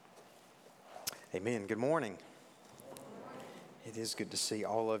Amen. Good morning. It is good to see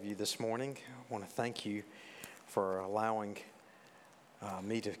all of you this morning. I want to thank you for allowing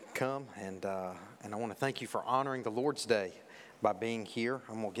me to come, and I want to thank you for honoring the Lord's Day by being here.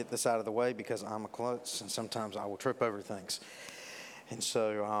 I'm going to get this out of the way because I'm a klutz, and sometimes I will trip over things. And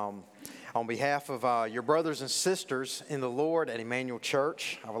so on behalf of your brothers and sisters in the Lord at Emmanuel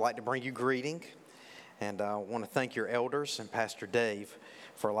Church, I would like to bring you greeting. And I want to thank your elders and Pastor Dave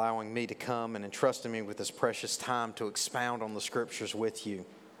for allowing me to come and entrusting me with this precious time to expound on the Scriptures with you.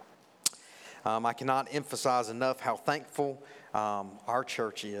 I cannot emphasize enough how thankful our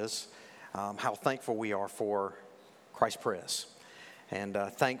church is, how thankful we are for Christ Pres, and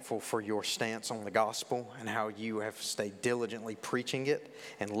thankful for your stance on the gospel and how you have stayed diligently preaching it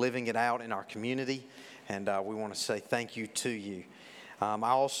and living it out in our community. And we want to say thank you to you. I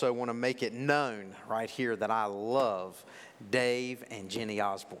also want to make it known right here that I love Dave and Jenny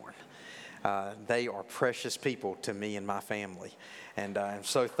Osborne. They are precious people to me and my family, and I'm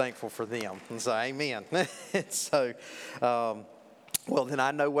so thankful for them. And so, amen. So, well, then I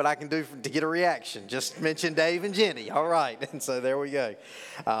know what I can do to get a reaction. Just mention Dave and Jenny. All right, and so there we go.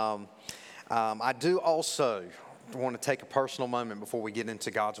 I do also want to take a personal moment before we get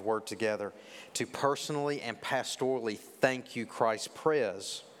into God's Word together to personally and pastorally thank you, Christ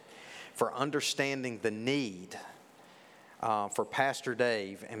Pres, for understanding the need for Pastor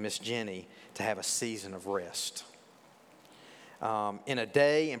Dave and Miss Jenny to have a season of rest. In a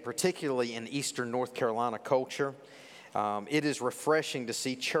day, and particularly in Eastern North Carolina culture, it is refreshing to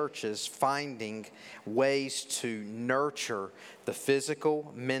see churches finding ways to nurture the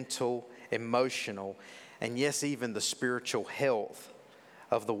physical, mental, emotional, and yes, even the spiritual health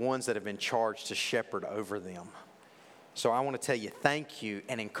of the ones that have been charged to shepherd over them. So I want to tell you thank you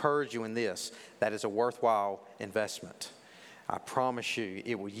and encourage you in this. That is a worthwhile investment. I promise you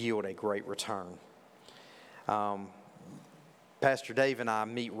it will yield a great return. Pastor Dave and I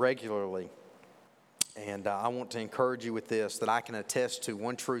meet regularly, and I want to encourage you with this, that I can attest to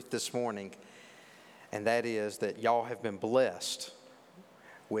one truth this morning, and that is that y'all have been blessed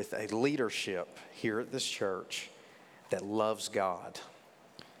with a leadership here at this church that loves God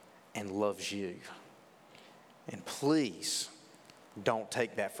and loves you. And please don't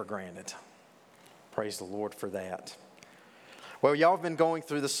take that for granted. Praise the Lord for that. Well, y'all have been going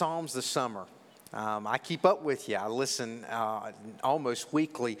through the Psalms this summer. I keep up with you. I listen almost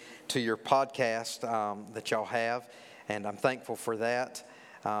weekly to your podcast that y'all have, and I'm thankful for that.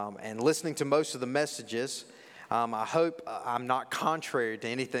 And listening to most of the messages, I hope I'm not contrary to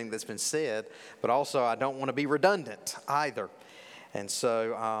anything that's been said, but also I don't want to be redundant either. And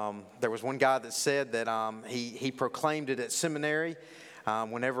so there was one guy that said that he proclaimed it at seminary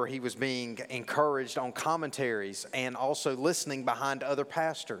whenever he was being encouraged on commentaries and also listening behind other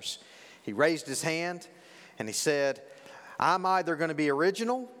pastors. He raised his hand and he said, I'm either going to be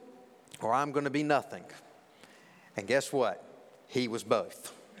original or I'm going to be nothing. And guess what? He was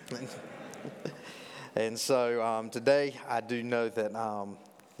both. And so today I do know that,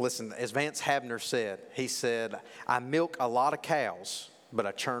 listen, as Vance Habner said, he said, I milk a lot of cows, but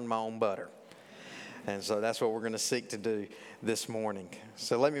I churn my own butter. And so that's what we're going to seek to do this morning.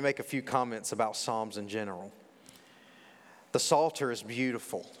 So let me make a few comments about Psalms in general. The Psalter is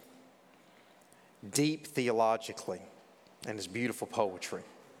beautiful, deep theologically, and is beautiful poetry.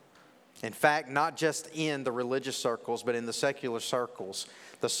 In fact, not just in the religious circles, but in the secular circles,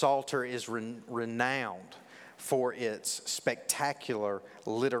 the Psalter is renowned for its spectacular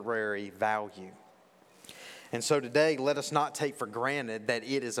literary value. And so today, let us not take for granted that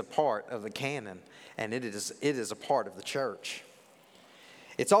it is a part of the canon, and it is a part of the church.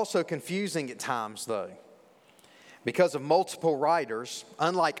 It's also confusing at times, though, because of multiple writers.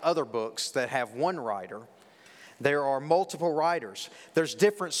 Unlike other books that have one writer, there are multiple writers. There's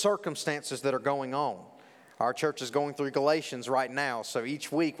different circumstances that are going on. Our church is going through Galatians right now, so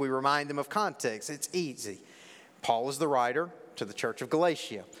each week we remind them of context. It's easy. Paul is the writer to the church of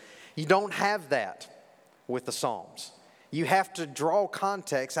Galatia. You don't have that with the Psalms. You have to draw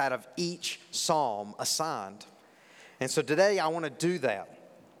context out of each psalm assigned. And so today I want to do that.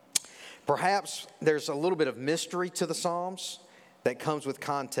 Perhaps there's a little bit of mystery to the Psalms that comes with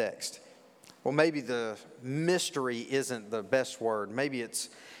context. Well, maybe the mystery isn't the best word. Maybe it's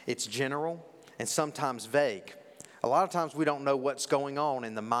general and sometimes vague. A lot of times we don't know what's going on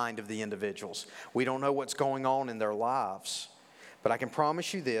in the mind of the individuals. We don't know what's going on in their lives. But I can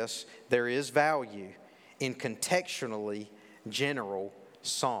promise you this, there is value in contextually general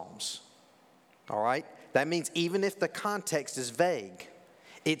psalms. All right? That means even if the context is vague,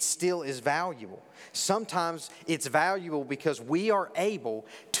 it still is valuable. Sometimes it's valuable because we are able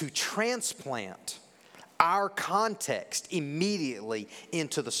to transplant our context immediately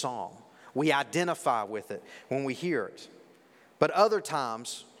into the psalm. We identify with it when we hear it. But other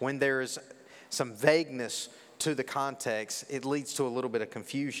times, when there is some vagueness to the context, it leads to a little bit of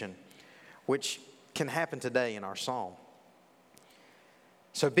confusion, which can happen today in our psalm.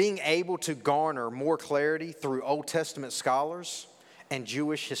 So being able to garner more clarity through Old Testament scholars and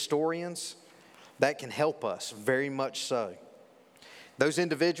Jewish historians, that can help us very much so. Those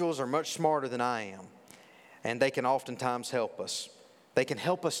individuals are much smarter than I am, and they can oftentimes help us. They can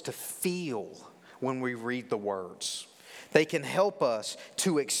help us to feel when we read the words. They can help us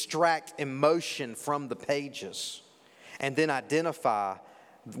to extract emotion from the pages and then identify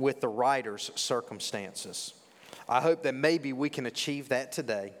with the writer's circumstances. I hope that maybe we can achieve that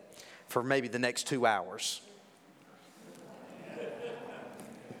today for maybe the next 2 hours.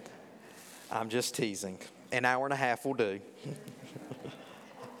 I'm just teasing. An hour and a half will do.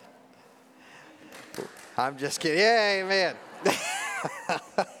 I'm just kidding. Yeah, amen.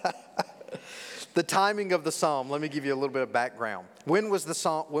 The timing of the psalm, let me give you a little bit of background. When was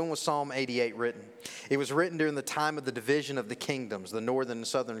Psalm 88 written? It was written during the time of the division of the kingdoms, the northern and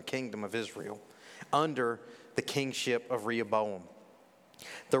southern kingdom of Israel, under the kingship of Rehoboam.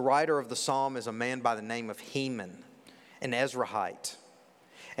 The writer of the psalm is a man by the name of Heman, an Ezrahite.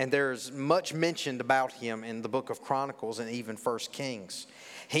 And there's much mentioned about him in the book of Chronicles and even 1 Kings.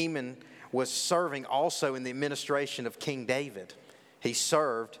 Heman was serving also in the administration of King David. He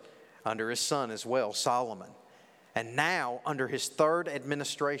served under his son as well, Solomon. And now, under his third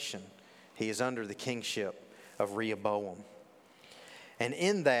administration, he is under the kingship of Rehoboam. And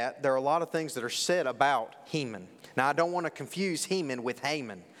in that, there are a lot of things that are said about Heman. Now, I don't want to confuse Heman with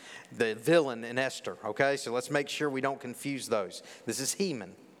Haman, the villain in Esther, okay? So let's make sure we don't confuse those. This is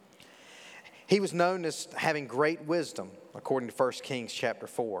Heman. He was known as having great wisdom, according to 1 Kings chapter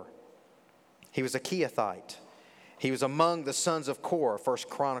 4. He was a Kehathite. He was among the sons of Korah, 1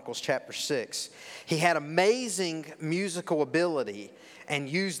 Chronicles chapter 6. He had amazing musical ability and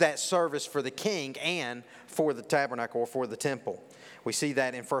used that service for the king and for the tabernacle or for the temple. We see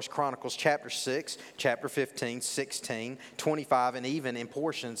that in 1 Chronicles chapter 6, chapter 15, 16, 25, and even in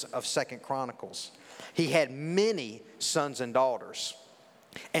portions of 2 Chronicles. He had many sons and daughters,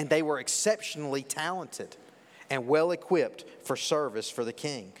 and they were exceptionally talented and well equipped for service for the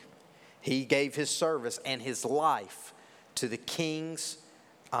king. He gave his service and his life to the king's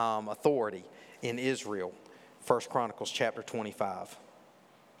authority in Israel. 1 Chronicles chapter 25.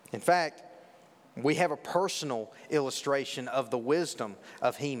 In fact, we have a personal illustration of the wisdom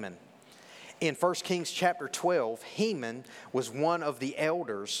of Heman. In 1 Kings chapter 12, Heman was one of the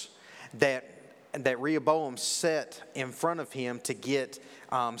elders that Rehoboam set in front of him to get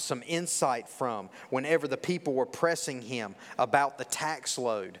some insight from whenever the people were pressing him about the tax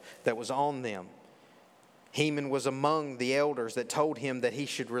load that was on them. Heman was among the elders that told him that he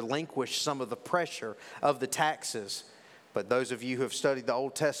should relinquish some of the pressure of the taxes. But those of you who have studied the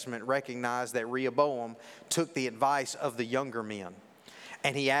Old Testament recognize that Rehoboam took the advice of the younger men.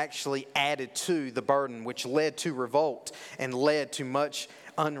 And he actually added to the burden, which led to revolt and led to much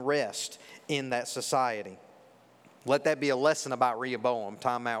unrest in that society. Let that be a lesson about Rehoboam.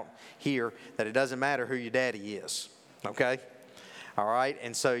 Time out here that it doesn't matter who your daddy is. Okay? All right?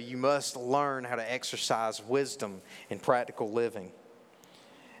 And so you must learn how to exercise wisdom in practical living.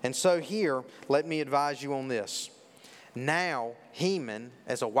 And so here, let me advise you on this. Now, Heman,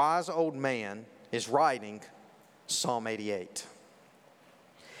 as a wise old man, is writing Psalm 88.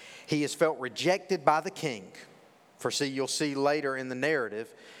 He has felt rejected by the king. For see, you'll see later in the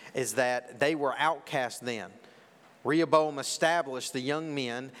narrative is that they were outcast then. Rehoboam established the young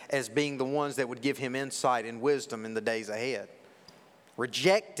men as being the ones that would give him insight and wisdom in the days ahead,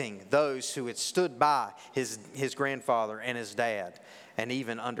 rejecting those who had stood by his grandfather and his dad, and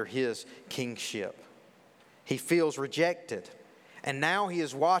even under his kingship. He feels rejected. And now he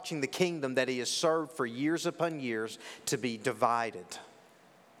is watching the kingdom that he has served for years upon years to be divided.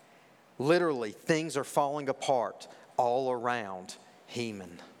 Literally, things are falling apart all around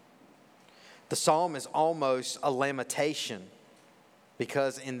Heman. The psalm is almost a lamentation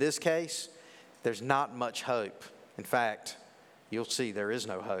because in this case, there's not much hope. In fact, you'll see there is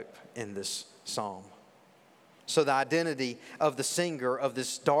no hope in this psalm. So the identity of the singer of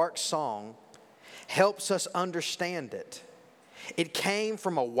this dark song helps us understand it. It came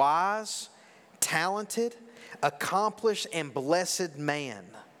from a wise, talented, accomplished, and blessed man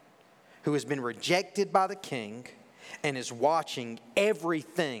who has been rejected by the king and is watching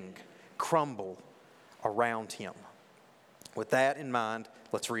everything crumble around him. With that in mind,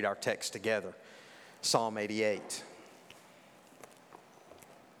 let's read our text together. Psalm 88.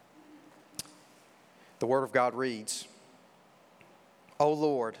 The Word of God reads, O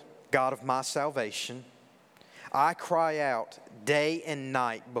Lord, God of my salvation, I cry out day and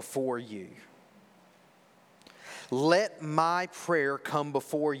night before you. Let my prayer come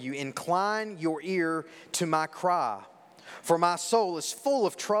before you. Incline your ear to my cry, for my soul is full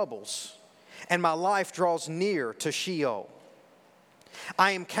of troubles, and my life draws near to Sheol.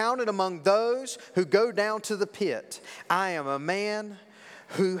 I am counted among those who go down to the pit. I am a man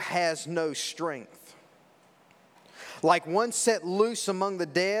who has no strength. Like one set loose among the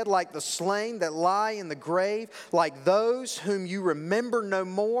dead, like the slain that lie in the grave, like those whom you remember no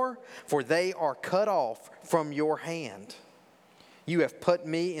more, for they are cut off from your hand. You have put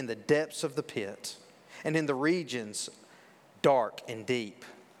me in the depths of the pit, and in the regions dark and deep.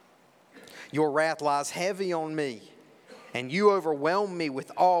 Your wrath lies heavy on me, and you overwhelm me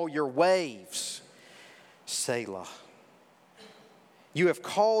with all your waves. Selah. You have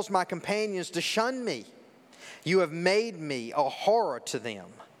caused my companions to shun me. You have made me a horror to them.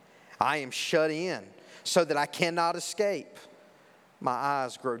 I am shut in so that I cannot escape. My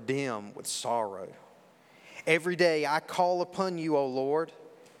eyes grow dim with sorrow. Every day I call upon you, O Lord.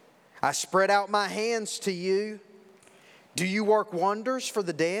 I spread out my hands to you. Do you work wonders for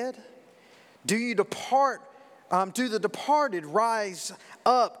the dead? Do the departed rise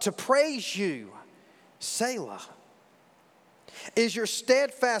up to praise you? Selah. Is your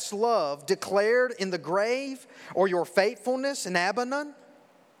steadfast love declared in the grave, or your faithfulness in Abaddon?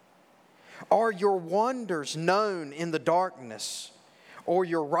 Are your wonders known in the darkness, or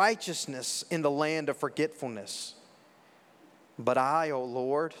your righteousness in the land of forgetfulness? But I, O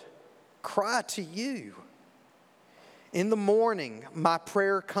Lord, cry to you. In the morning my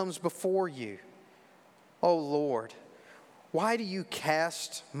prayer comes before you. O Lord, why do you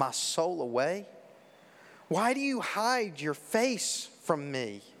cast my soul away? Why do you hide your face from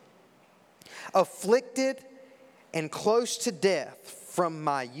me? Afflicted and close to death from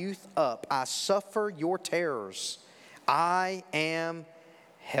my youth up, I suffer your terrors. I am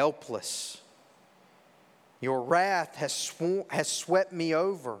helpless. Your wrath has swept me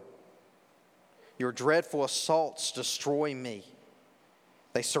over. Your dreadful assaults destroy me.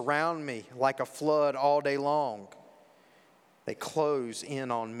 They surround me like a flood all day long. They close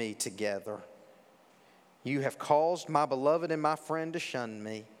in on me together. You have caused my beloved and my friend to shun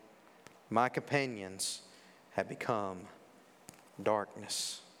me. My companions have become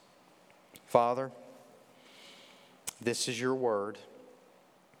darkness. Father, this is your word.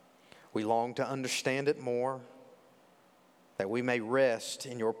 We long to understand it more, that we may rest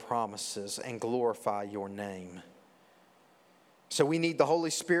in your promises and glorify your name. So we need the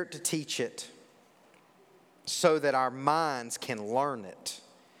Holy Spirit to teach it so that our minds can learn it.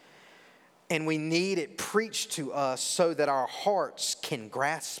 And we need it preached to us so that our hearts can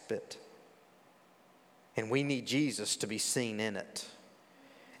grasp it. And we need Jesus to be seen in it.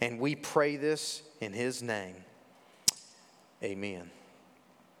 And we pray this in his name. Amen.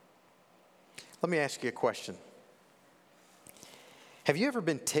 Let me ask you a question. Have you ever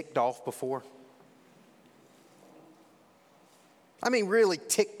been ticked off before? I mean, really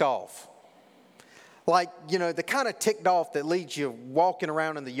ticked off. Like, the kind of ticked off that leads you walking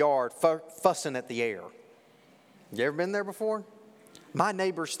around in the yard fussing at the air. You ever been there before? My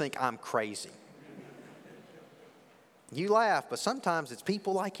neighbors think I'm crazy. You laugh, but sometimes it's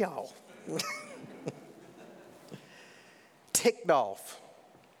people like y'all. Ticked off.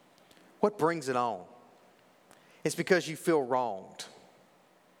 What brings it on? It's because you feel wronged.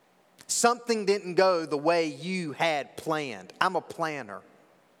 Something didn't go the way you had planned. I'm a planner.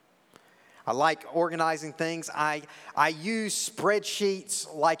 I like organizing things. I use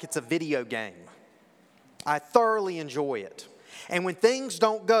spreadsheets like it's a video game. I thoroughly enjoy it. And when things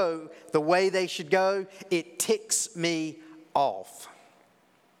don't go the way they should go, it ticks me off.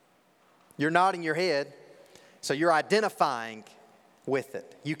 You're nodding your head, so you're identifying with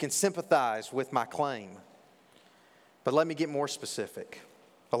it. You can sympathize with my claim. But let me get more specific.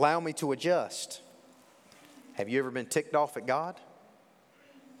 Allow me to adjust. Have you ever been ticked off at God?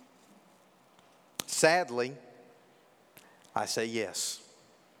 Sadly, I say yes.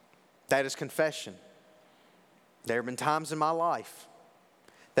 That is confession. There have been times in my life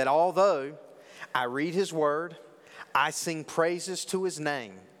that although I read his word, I sing praises to his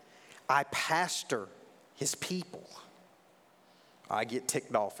name, I pastor his people, I get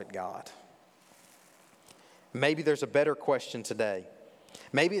ticked off at God. Maybe there's a better question today.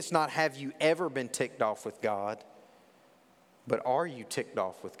 Maybe it's not have you ever been ticked off with God, but are you ticked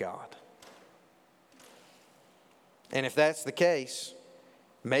off with God? And if that's the case,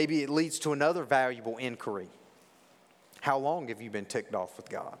 Maybe it leads to another valuable inquiry. How long have you been ticked off with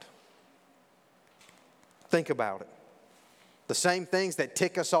God? Think about it. The same things that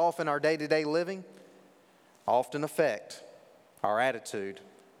tick us off in our day-to-day living often affect our attitude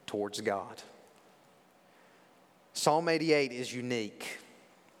towards God. Psalm 88 is unique.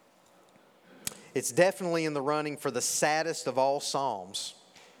 It's definitely in the running for the saddest of all psalms.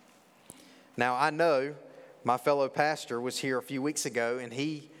 Now, I know my fellow pastor was here a few weeks ago and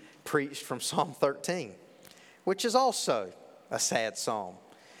he preached from Psalm 13, which is also a sad psalm.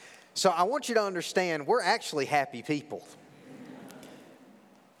 So I want you to understand we're actually happy people.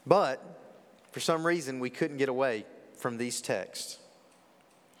 But for some reason we couldn't get away from these texts.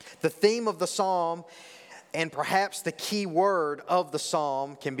 The theme of the psalm and perhaps the key word of the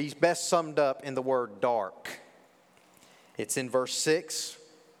psalm can be best summed up in the word dark. It's in verse 6,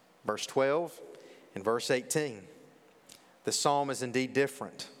 verse 12, and verse 18. The psalm is indeed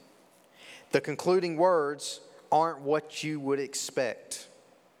different. The concluding words aren't what you would expect.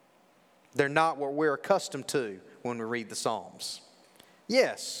 They're not what we're accustomed to when we read the Psalms.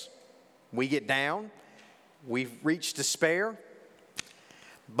 Yes, we get down, we've reached despair,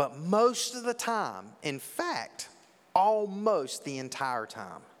 but most of the time, in fact, almost the entire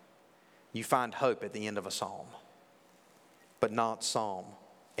time, you find hope at the end of a psalm, but not Psalm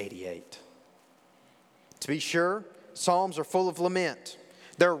 88. To be sure, psalms are full of lament.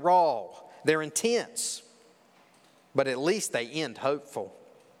 They're raw, they're intense, but at least they end hopeful.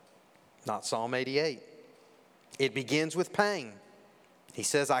 Not Psalm 88. It begins with pain. He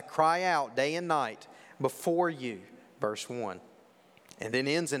says, I cry out day and night before you, verse 1. And then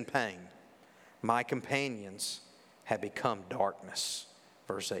ends in pain. My companions have become darkness,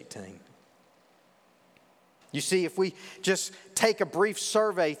 verse 18. You see, if we just take a brief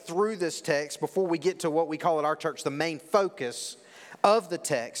survey through this text before we get to what we call at our church the main focus of the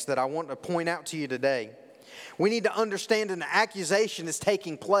text that I want to point out to you today, we need to understand an accusation is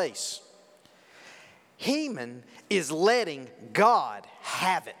taking place. Heman is letting God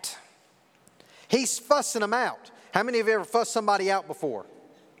have it. He's fussing him out. How many of you ever fussed somebody out before?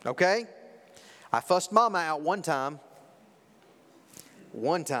 Okay? I fussed Mama out one time.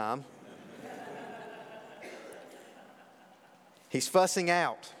 He's fussing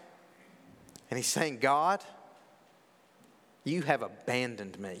out. And he's saying, God, you have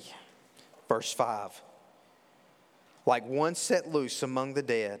abandoned me. Verse 5. Like one set loose among the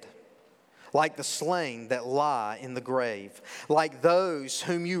dead, like the slain that lie in the grave, like those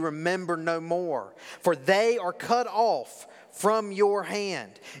whom you remember no more, for they are cut off from your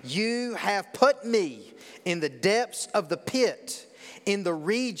hand. You have put me in the depths of the pit, in the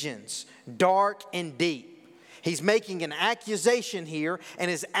regions dark and deep. He's making an accusation here,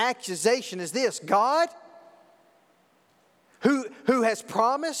 and his accusation is this: God, who has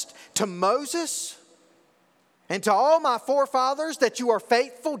promised to Moses and to all my forefathers that you are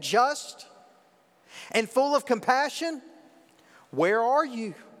faithful, just, and full of compassion, where are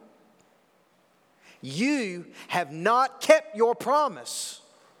you? You have not kept your promise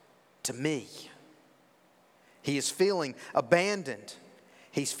to me. He is feeling abandoned.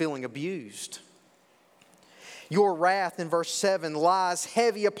 He's feeling abused. Your wrath, in verse 7, lies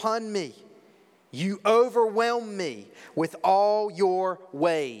heavy upon me. You overwhelm me with all your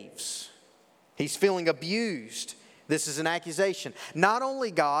waves. He's feeling abused. This is an accusation. Not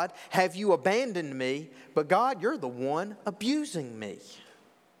only, God, have you abandoned me, but God, you're the one abusing me.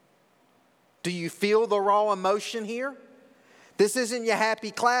 Do you feel the raw emotion here? This isn't your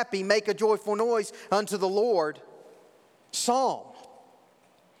happy clappy, make a joyful noise unto the Lord psalm.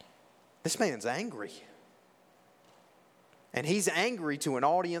 This man's angry. And he's angry to an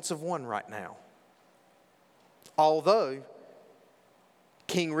audience of one right now. Although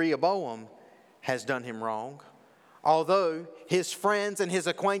King Rehoboam has done him wrong, although his friends and his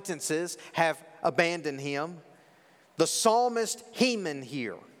acquaintances have abandoned him, the psalmist Heman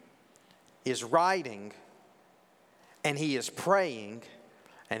here is writing and he is praying,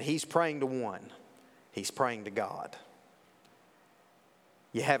 and he's praying to one. He's praying to God.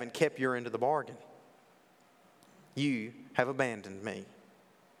 You haven't kept your end of the bargain. You have abandoned me,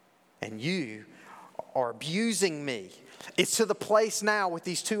 and you are abusing me. It's to the place now with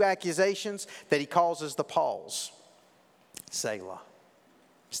these two accusations that he causes the pause. Selah.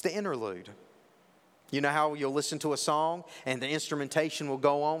 It's the interlude. You know how you'll listen to a song and the instrumentation will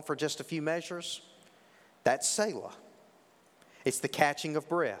go on for just a few measures? That's Selah. It's the catching of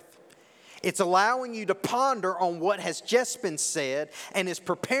breath. It's allowing you to ponder on what has just been said and is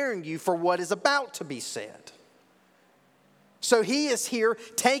preparing you for what is about to be said. So he is here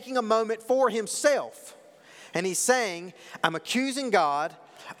taking a moment for himself. And he's saying, I'm accusing God.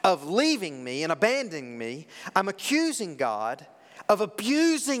 of leaving me and abandoning me. I'm accusing God of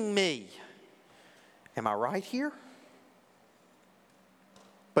abusing me. Am I right here?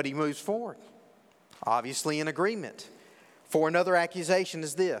 But he moves forward, obviously in agreement. For another accusation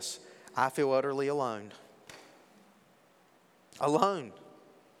is this: I feel utterly alone. Alone.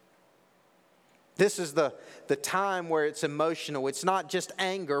 This is the time where it's emotional. It's not just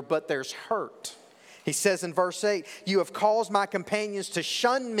anger, but there's hurt. He says in verse 8, you have caused my companions to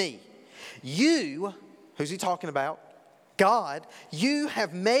shun me. You, who's he talking about? God, you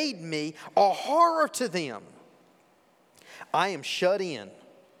have made me a horror to them. I am shut in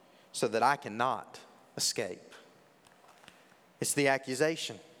so that I cannot escape. It's the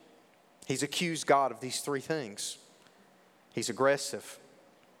accusation. He's accused God of these three things. He's aggressive.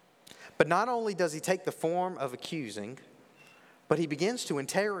 But not only does he take the form of accusing, but he begins to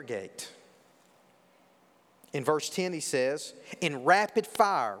interrogate. In verse 10 he says, in rapid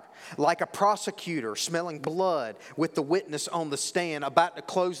fire, like a prosecutor smelling blood with the witness on the stand about to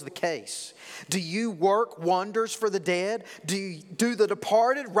close the case. Do you work wonders for the dead? Do the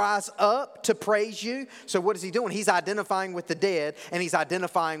departed rise up to praise you? So what is he doing? He's identifying with the dead and he's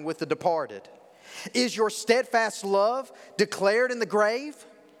identifying with the departed. Is your steadfast love declared in the grave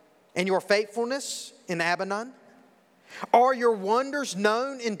and your faithfulness in Abaddon? Are your wonders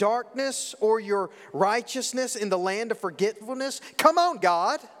known in darkness, or your righteousness in the land of forgetfulness? Come on,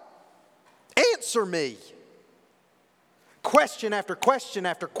 God. Answer me. Question after question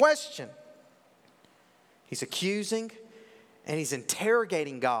after question. He's accusing and he's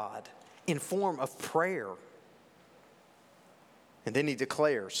interrogating God in form of prayer. And then he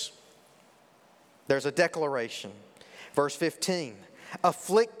declares. There's a declaration. Verse 15.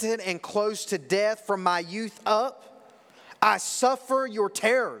 Afflicted and close to death from my youth up, I suffer your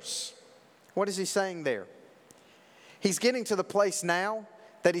terrors. What is he saying there? He's getting to the place now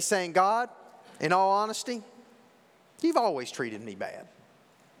that he's saying, God, in all honesty, you've always treated me bad.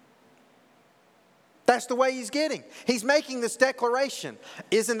 That's the way he's getting. He's making this declaration.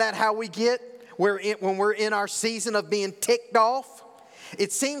 Isn't that how we get when we're in our season of being ticked off?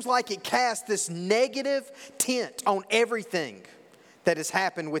 It seems like it casts this negative tint on everything that has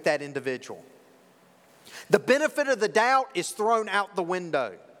happened with that individual. The benefit of the doubt is thrown out the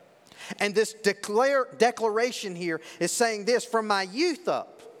window. And this declaration here is saying this: from my youth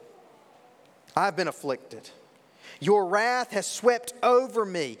up, I've been afflicted. Your wrath has swept over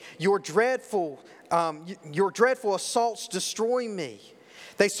me. Your dreadful assaults destroy me.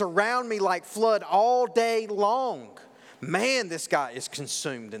 They surround me like flood all day long. Man, this guy is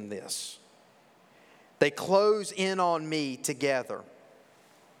consumed in this. They close in on me together.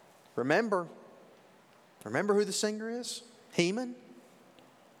 Remember who the singer is? Heman.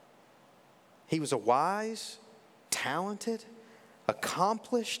 He was a wise, talented,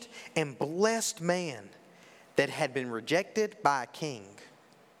 accomplished, and blessed man that had been rejected by a king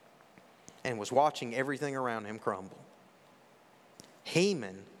and was watching everything around him crumble.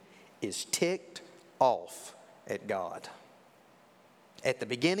 Heman is ticked off at God at the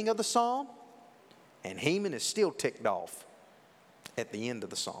beginning of the psalm, and Heman is still ticked off at the end of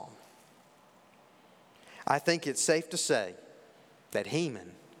the psalm. I think it's safe to say that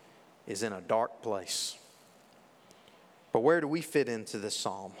Heman is in a dark place. But where do we fit into this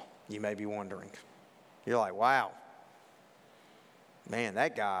psalm? You may be wondering. You're like, wow, man,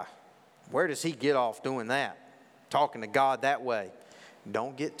 that guy, where does he get off doing that? Talking to God that way.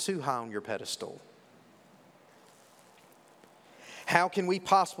 Don't get too high on your pedestal. How can we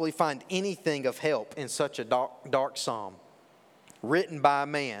possibly find anything of help in such a dark psalm written by a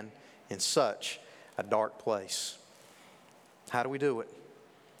man in such a dark place? How do we do it?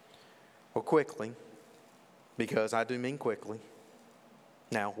 Well, quickly, because I do mean quickly.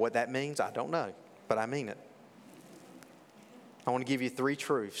 Now, what that means, I don't know, but I mean it. I want to give you 3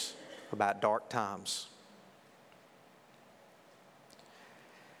 truths about dark times.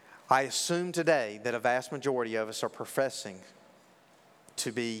 I assume today that a vast majority of us are professing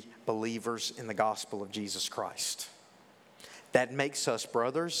to be believers in the gospel of Jesus Christ. That makes us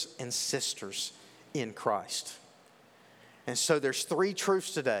brothers and sisters in Christ. And so there's 3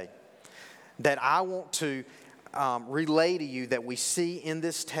 truths today that I want to relay to you that we see in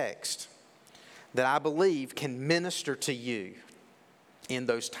this text that I believe can minister to you in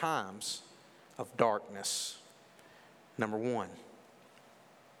those times of darkness. Number 1.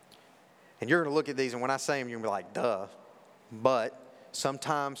 And you're going to look at these, and when I say them, you're going to be like, duh. But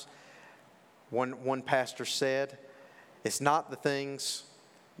sometimes, one pastor said, it's not the things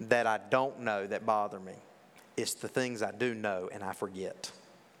that I don't know that bother me. It's the things I do know and I forget.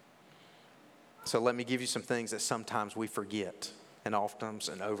 So let me give you some things that sometimes we forget and oftentimes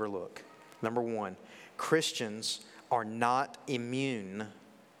an overlook. Number one, Christians are not immune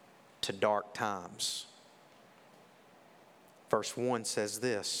to dark times. Verse 1 says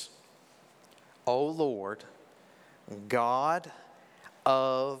this, O Lord, God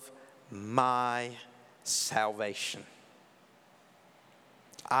of my salvation,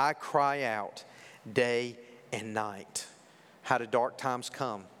 I cry out day and night. How do dark times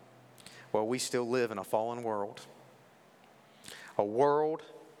come? Well, we still live in a fallen world. A world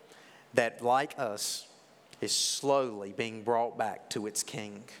that, like us, is slowly being brought back to its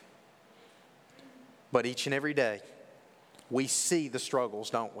king. But each and every day, we see the struggles,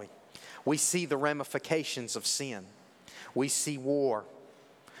 don't we? We see the ramifications of sin. We see war.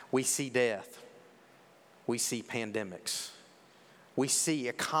 We see death. We see pandemics. We see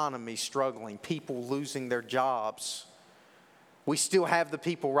economy struggling, people losing their jobs. We still have the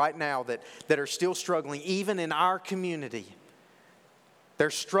people right now that are still struggling, even in our community. They're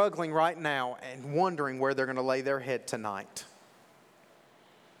struggling right now and wondering where they're going to lay their head tonight.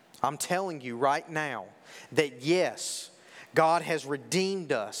 I'm telling you right now that yes, God has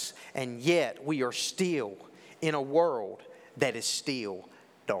redeemed us, and yet we are still in a world that is still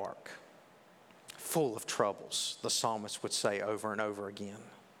dark, full of troubles, the psalmist would say over and over again.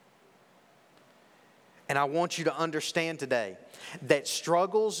 And I want you to understand today that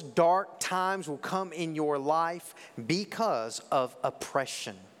struggles, dark times will come in your life because of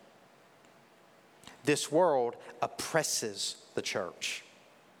oppression. This world oppresses the church.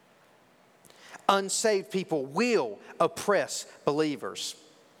 Unsaved people will oppress believers.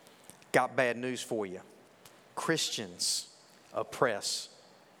 Got bad news for you. Christians oppress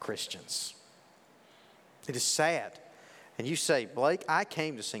Christians. It is sad. And you say, Blake, I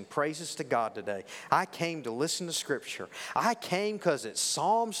came to sing praises to God today. I came to listen to Scripture. I came because it's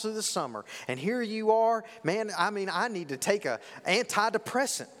Psalms through the summer. And here you are. Man, I need to take an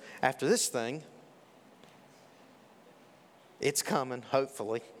antidepressant after this thing. It's coming,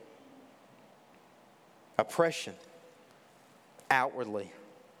 hopefully. Oppression, outwardly.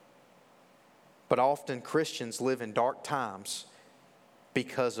 But often Christians live in dark times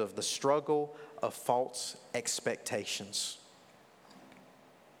because of the struggle of false expectations.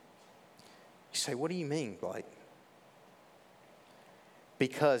 You say, what do you mean, Blake?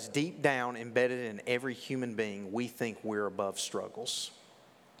 Because deep down, embedded in every human being, we think we're above struggles.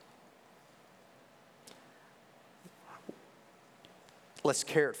 Let's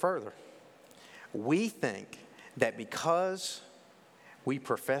carry it further. We think that because we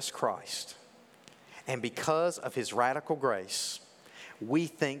profess Christ and because of His radical grace, we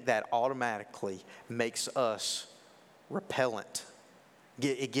think that automatically makes us repellent.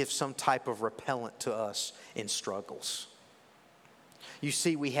 It gives some type of repellent to us in struggles. You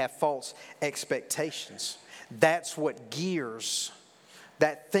see, we have false expectations. That's what gears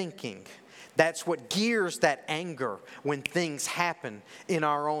that thinking. That's what gears that anger when things happen in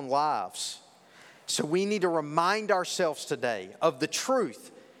our own lives. So we need to remind ourselves today of the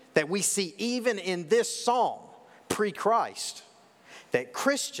truth that we see even in this psalm, pre-Christ, that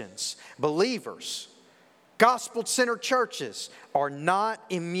Christians, believers, gospel-centered churches are not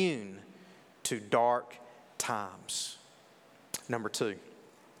immune to dark times. Number two,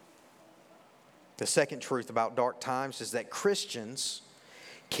 the second truth about dark times is that Christians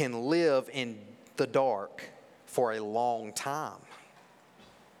can live in the dark for a long time.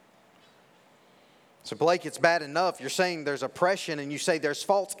 So Blake, it's bad enough. You're saying there's oppression and you say there's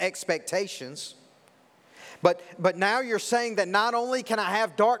false expectations. But now you're saying that not only can I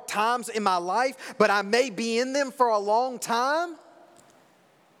have dark times in my life, but I may be in them for a long time?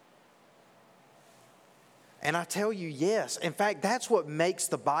 And I tell you, yes. In fact, that's what makes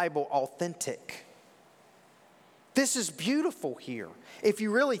the Bible authentic. This is beautiful here, if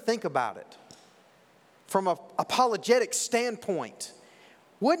you really think about it. From an apologetic standpoint,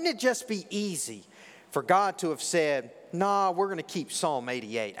 wouldn't it just be easy for God to have said, nah, we're going to keep Psalm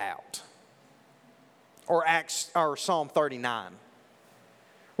 88 out? Or Psalm 39.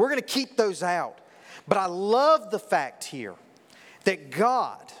 We're going to keep those out. But I love the fact here that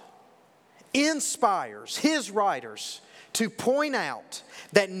God inspires His writers to point out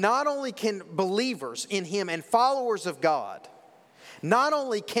that not only can believers in Him and followers of God, not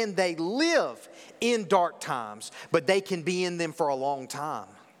only can they live in dark times, but they can be in them for a long time.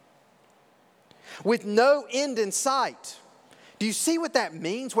 With no end in sight. Do you see what that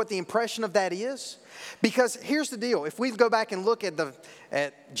means, what the impression of that is? Because here's the deal. If we go back and look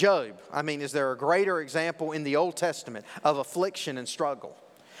at Job, is there a greater example in the Old Testament of affliction and struggle?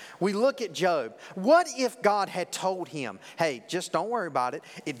 We look at Job. What if God had told him, hey, just don't worry about it.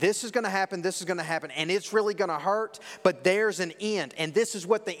 If this is going to happen, this is going to happen, and it's really going to hurt, but there's an end, and this is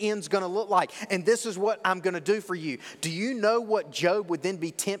what the end's going to look like, and this is what I'm going to do for you. Do you know what Job would then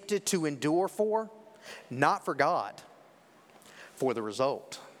be tempted to endure for? Not for God, for the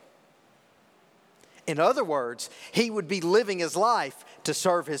result. In other words, he would be living his life to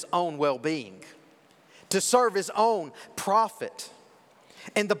serve his own well-being, to serve his own profit.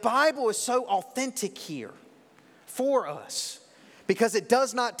 And the Bible is so authentic here for us because it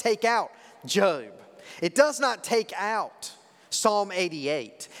does not take out Job. It does not take out Psalm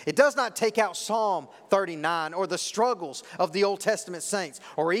 88. It does not take out Psalm 39 or the struggles of the Old Testament saints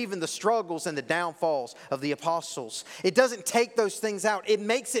or even the struggles and the downfalls of the apostles. It doesn't take those things out. It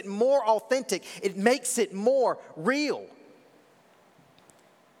makes it more authentic. It makes it more real.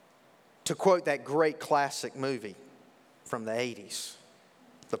 To quote that great classic movie from the 80s,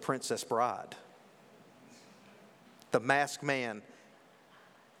 The Princess Bride. The masked man,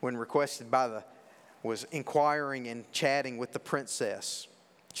 when requested was inquiring and chatting with the princess.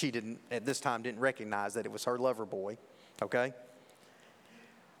 She at this time didn't recognize that it was her lover boy, okay?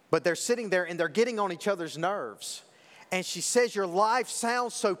 But they're sitting there and they're getting on each other's nerves. And she says, your life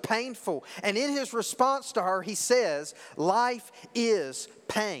sounds so painful. And in his response to her, he says, life is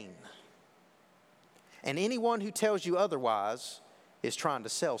pain. And anyone who tells you otherwise is trying to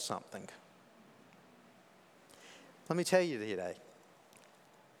sell something. Let me tell you today,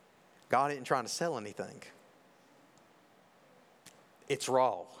 God isn't trying to sell anything. It's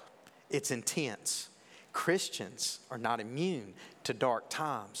raw. It's intense. Christians are not immune to dark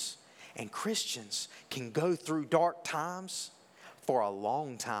times. And Christians can go through dark times for a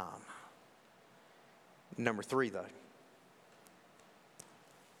long time. Number 3, though.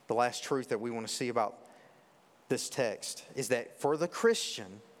 The last truth that we want to see about this text is that for the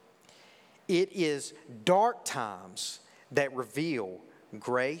Christian, it is dark times that reveal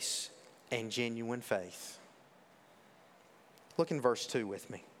grace and genuine faith. Look in verse 2 with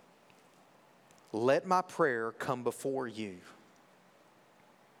me. Let my prayer come before you.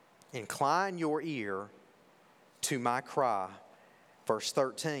 Incline your ear to my cry. Verse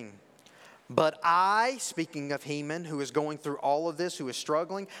 13. But I, speaking of Heman, who is going through all of this, who is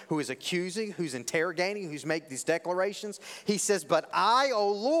struggling, who is accusing, who's interrogating, who's making these declarations, he says, but I,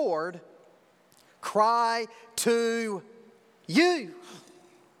 O Lord, cry to you.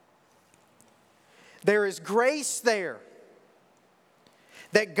 There is grace there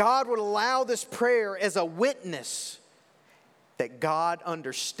that God would allow this prayer as a witness that God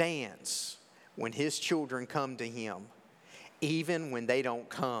understands when His children come to Him, even when they don't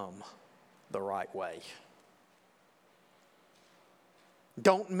come the right way.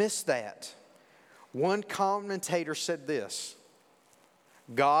 Don't miss that. One commentator said this: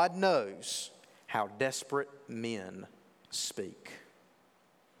 God knows how desperate men speak.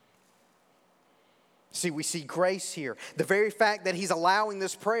 See, we see grace here. The very fact that He's allowing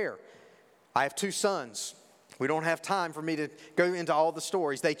this prayer. I have 2 sons. We don't have time for me to go into all the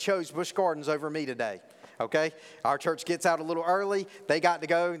stories. They chose Busch Gardens over me today. Okay? Our church gets out a little early. They got to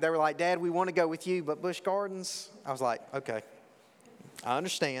go. They were like, Dad, we want to go with you, but Busch Gardens? I was like, okay, I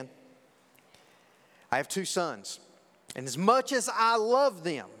understand. I have 2 sons. And as much as I love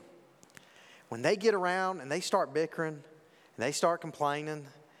them, when they get around and they start bickering, and they start complaining,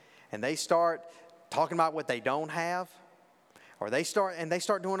 and they start talking about what they don't have, or they start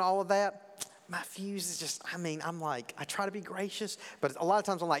doing all of that, my fuse is just, I'm like, I try to be gracious, but a lot of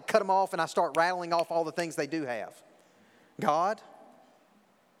times I'm like, cut them off, and I start rattling off all the things they do have. God,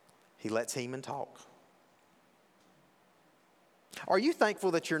 He lets Heman talk. Are you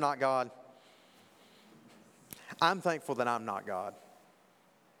thankful that you're not God? I'm thankful that I'm not God.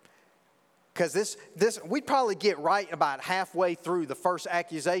 Because this we'd probably get right about halfway through the first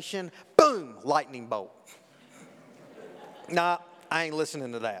accusation, boom, lightning bolt. Nah, I ain't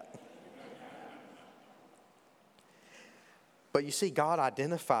listening to that. But you see, God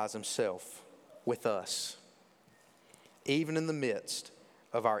identifies Himself with us, even in the midst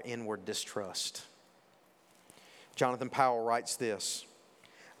of our inward distrust. Jonathan Powell writes this: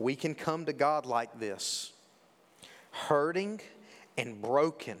 we can come to God like this, hurting and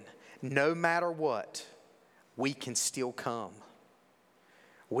broken. No matter what, we can still come.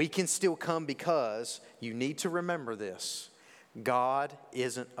 We can still come because you need to remember this: God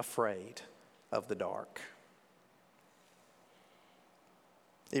isn't afraid of the dark.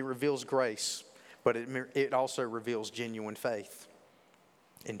 It reveals grace, but it also reveals genuine faith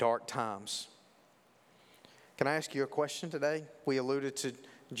in dark times. Can I ask you a question today? We alluded to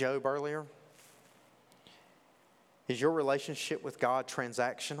Job earlier. Is your relationship with God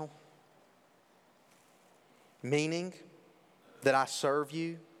transactional? Meaning that I serve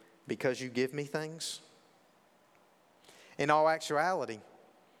you because you give me things? In all actuality,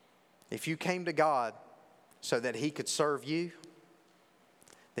 if you came to God so that He could serve you,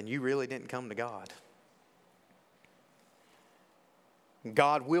 then you really didn't come to God.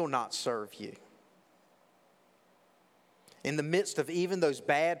 God will not serve you. In the midst of even those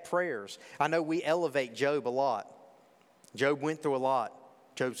bad prayers, I know we elevate Job a lot. Job went through a lot.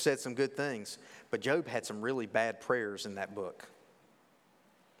 Job said some good things. But Job had some really bad prayers in that book.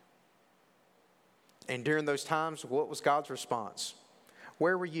 And during those times, what was God's response?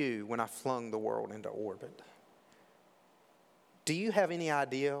 Where were you when I flung the world into orbit? Do you have any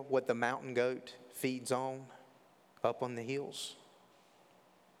idea what the mountain goat feeds on up on the hills?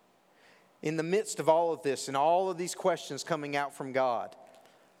 In the midst of all of this and all of these questions coming out from God,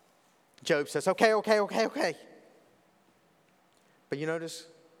 Job says, okay. But you notice,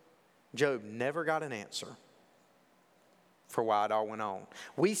 Job never got an answer for why it all went on.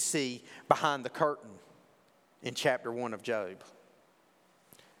 We see behind the curtain in chapter 1 of Job.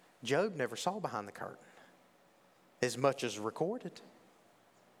 Job never saw behind the curtain as much as recorded.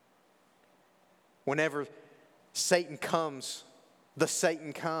 Whenever Satan comes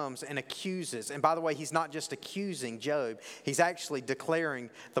and accuses. And by the way, he's not just accusing Job. He's actually declaring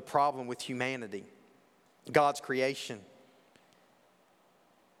the problem with humanity, God's creation.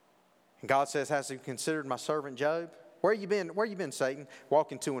 And God says, has He considered my servant Job? Where you been? Where you been, Satan?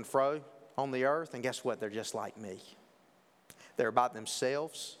 Walking to and fro on the earth. And guess what? They're just like me. They're about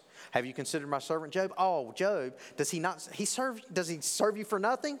themselves. Have you considered my servant Job? Oh, Job, does he serve you for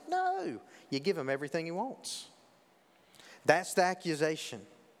nothing? No. You give him everything he wants. That's the accusation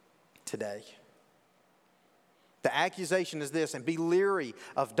today. The accusation is this, and be leery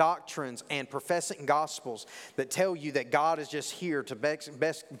of doctrines and professing gospels that tell you that God is just here to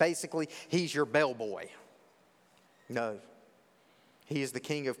basically, He's your bellboy. No. He is the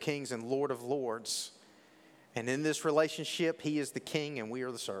King of kings and Lord of lords. And in this relationship, He is the king and we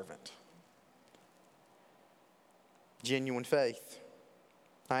are the servant. Genuine faith.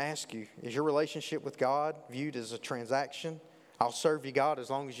 I ask you, is your relationship with God viewed as a transaction? I'll serve you, God, as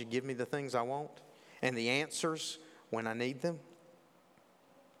long as you give me the things I want and the answers when I need them.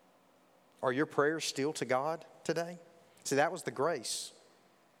 Are your prayers still to God today? See, that was the grace.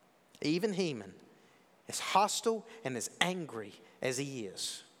 Even Heman, as hostile and as angry as he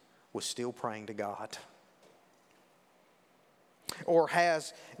is, was still praying to God. Or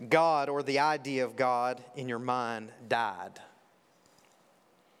has God or the idea of God in your mind died?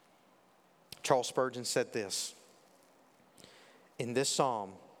 Charles Spurgeon said this. In this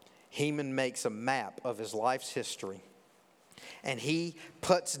psalm, Heman makes a map of his life's history. And he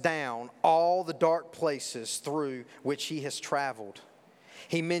puts down all the dark places through which he has traveled.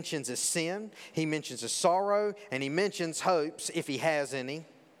 He mentions his sin, he mentions his sorrow, and he mentions hopes, if he has any,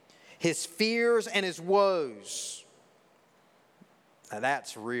 his fears and his woes. Now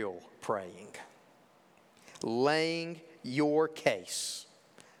that's real praying. Laying your case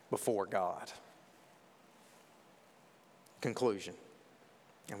before God. Conclusion.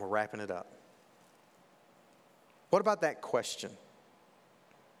 And we're wrapping it up. What about that question?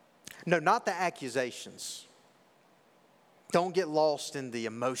 No, not the accusations. Don't get lost in the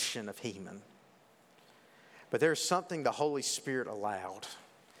emotion of Heman. But there's something the Holy Spirit allowed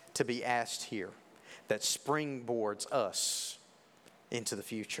to be asked here that springboards us into the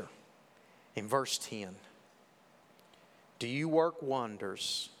future. In verse 10, do you work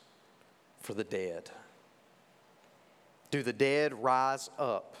wonders for the dead? Do the dead rise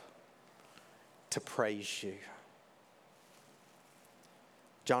up to praise you?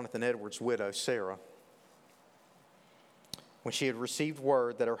 Jonathan Edwards' widow, Sarah, when she had received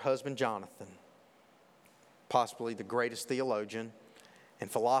word that her husband Jonathan, possibly the greatest theologian and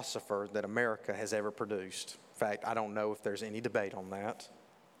philosopher that America has ever produced, in fact, I don't know if there's any debate on that,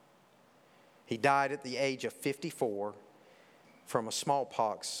 he died at the age of 54 from a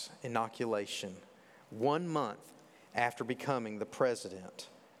smallpox inoculation 1 month after becoming the president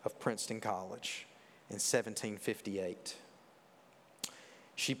of Princeton College in 1758.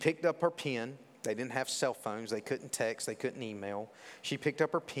 She picked up her pen. They didn't have cell phones. They couldn't text. They couldn't email. She picked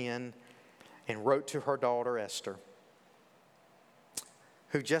up her pen and wrote to her daughter Esther,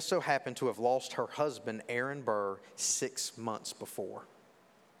 who just so happened to have lost her husband Aaron Burr 6 months before.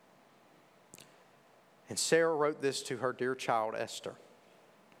 And Sarah wrote this to her dear child Esther.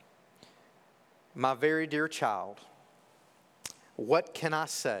 My very dear child, what can I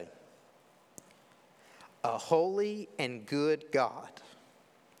say? A holy and good God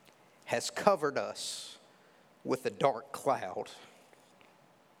has covered us with a dark cloud.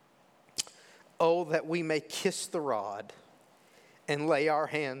 Oh, that we may kiss the rod and lay our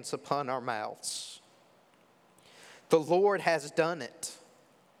hands upon our mouths. The Lord has done it.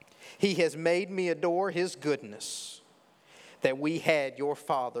 He has made me adore his goodness, that we had your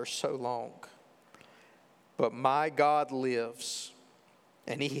father so long. But my God lives,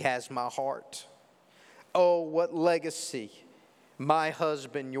 and he has my heart. Oh, what legacy my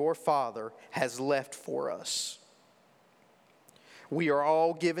husband, your father, has left for us. We are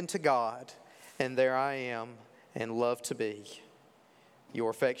all given to God, and there I am, and love to be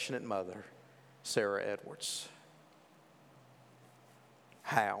your affectionate mother, Sarah Edwards.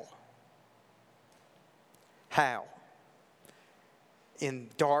 How? How, in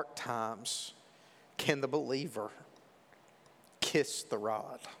dark times, can the believer kiss the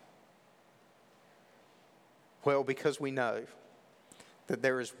rod? Well, because we know that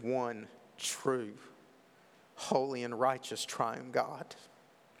there is one true, holy, and righteous triune God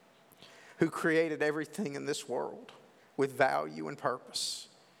who created everything in this world with value and purpose.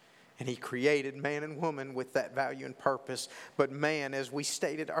 And he created man and woman with that value and purpose. But man, as we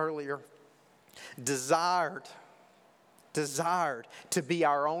stated earlier, desired to be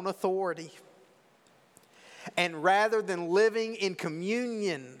our own authority. And rather than living in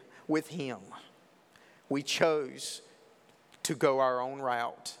communion with him, we chose to go our own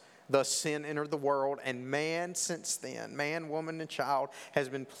route. Thus sin entered the world, and man since then, man, woman, and child, has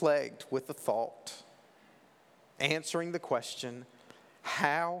been plagued with the thought, answering the question,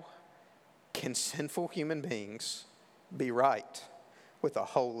 how can sinful human beings be right with a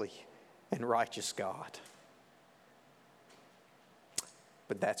holy and righteous God?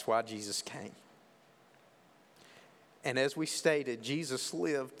 But that's why Jesus came. And as we stated, Jesus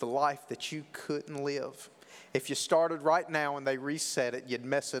lived the life that you couldn't live. If you started right now and they reset it, you'd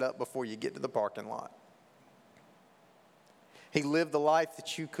mess it up before you get to the parking lot. He lived the life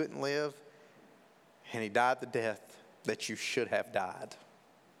that you couldn't live, and he died the death that you should have died.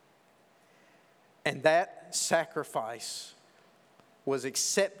 And that sacrifice was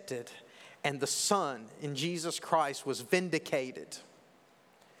accepted, and the Son in Jesus Christ was vindicated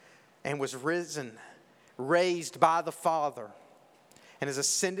and was raised by the Father, and is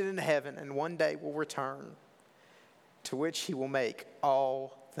ascended into heaven, and one day will return, to which he will make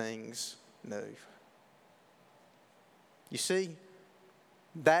all things new. You see,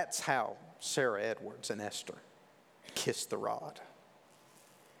 that's how Sarah Edwards and Esther kissed the rod.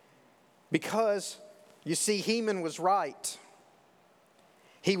 Because, you see, Heman was right.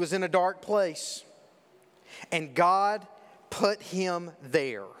 He was in a dark place, and God put him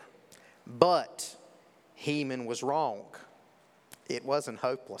there. But Heman was wrong. It wasn't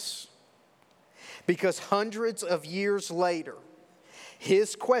hopeless. Because hundreds of years later,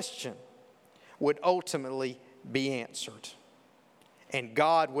 his question would ultimately be answered. And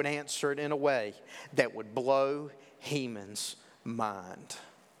God would answer it in a way that would blow Heman's mind.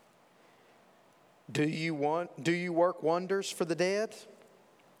 Do you work wonders for the dead?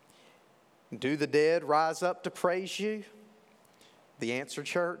 Do the dead rise up to praise you? The answer,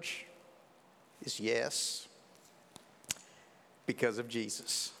 church, is yes. Because of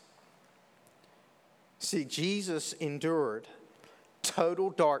Jesus. See, Jesus endured total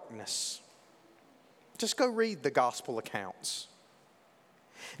darkness. Just go read the gospel accounts.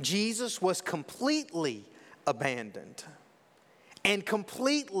 Jesus was completely abandoned and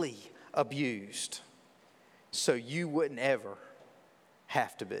completely abused, so you wouldn't ever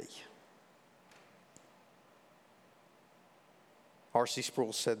have to be. R.C.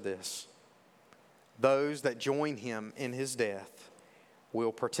 Sproul said this: those that join him in his death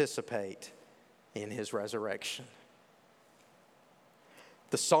will participate in his resurrection.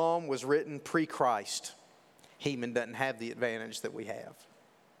 The psalm was written pre-Christ. Heman doesn't have the advantage that we have.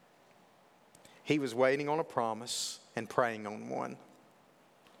 He was waiting on a promise and praying on one.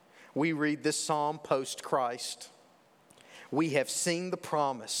 We read this psalm post-Christ. We have seen the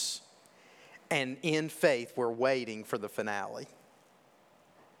promise, and in faith we're waiting for the finale.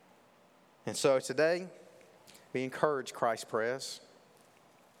 And so today, be encouraged, Christ Pres.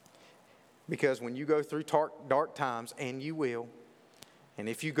 Because when you go through dark times, and you will, and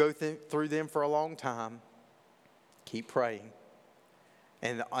if you go through them for a long time, keep praying.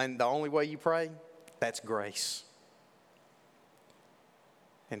 And the only way you pray, that's grace.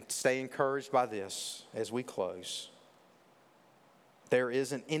 And stay encouraged by this as we close. There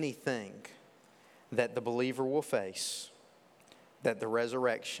isn't anything that the believer will face that the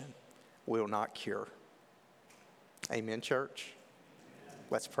resurrection will not cure. Amen, church?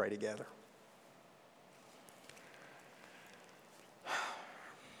 Let's pray together.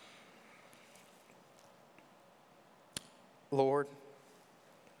 Lord,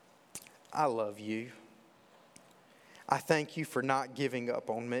 I love you. I thank you for not giving up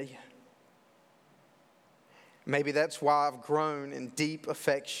on me. Maybe that's why I've grown in deep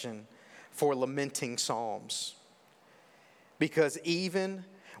affection for lamenting psalms. Because even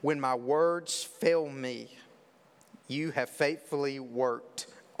when my words fail me, you have faithfully worked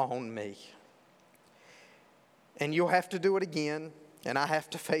on me. And you'll have to do it again, and I have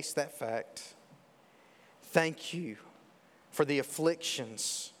to face that fact. Thank you for the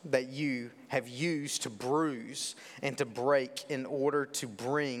afflictions that you have used to bruise and to break in order to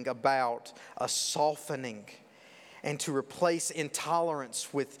bring about a softening and to replace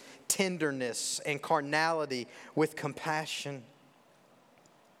intolerance with tenderness and carnality with compassion.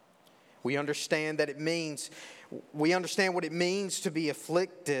 We understand what it means to be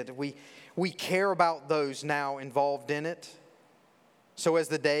afflicted. We care about those now involved in it. So as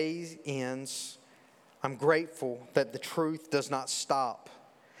the day ends, I'm grateful that the truth does not stop,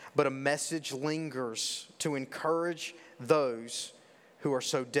 but a message lingers to encourage those who are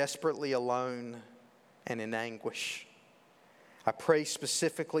so desperately alone and in anguish. I pray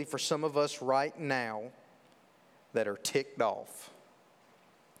specifically for some of us right now that are ticked off,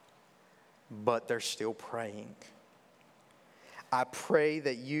 but they're still praying. I pray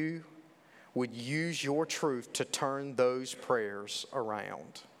that you would use your truth to turn those prayers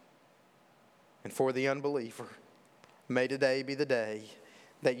around. And for the unbeliever, may today be the day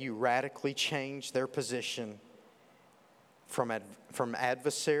that you radically change their position from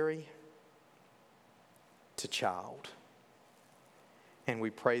adversary to child. And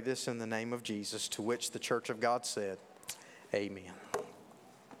we pray this in the name of Jesus, to which the Church of God said, Amen.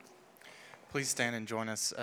 Please stand and join us.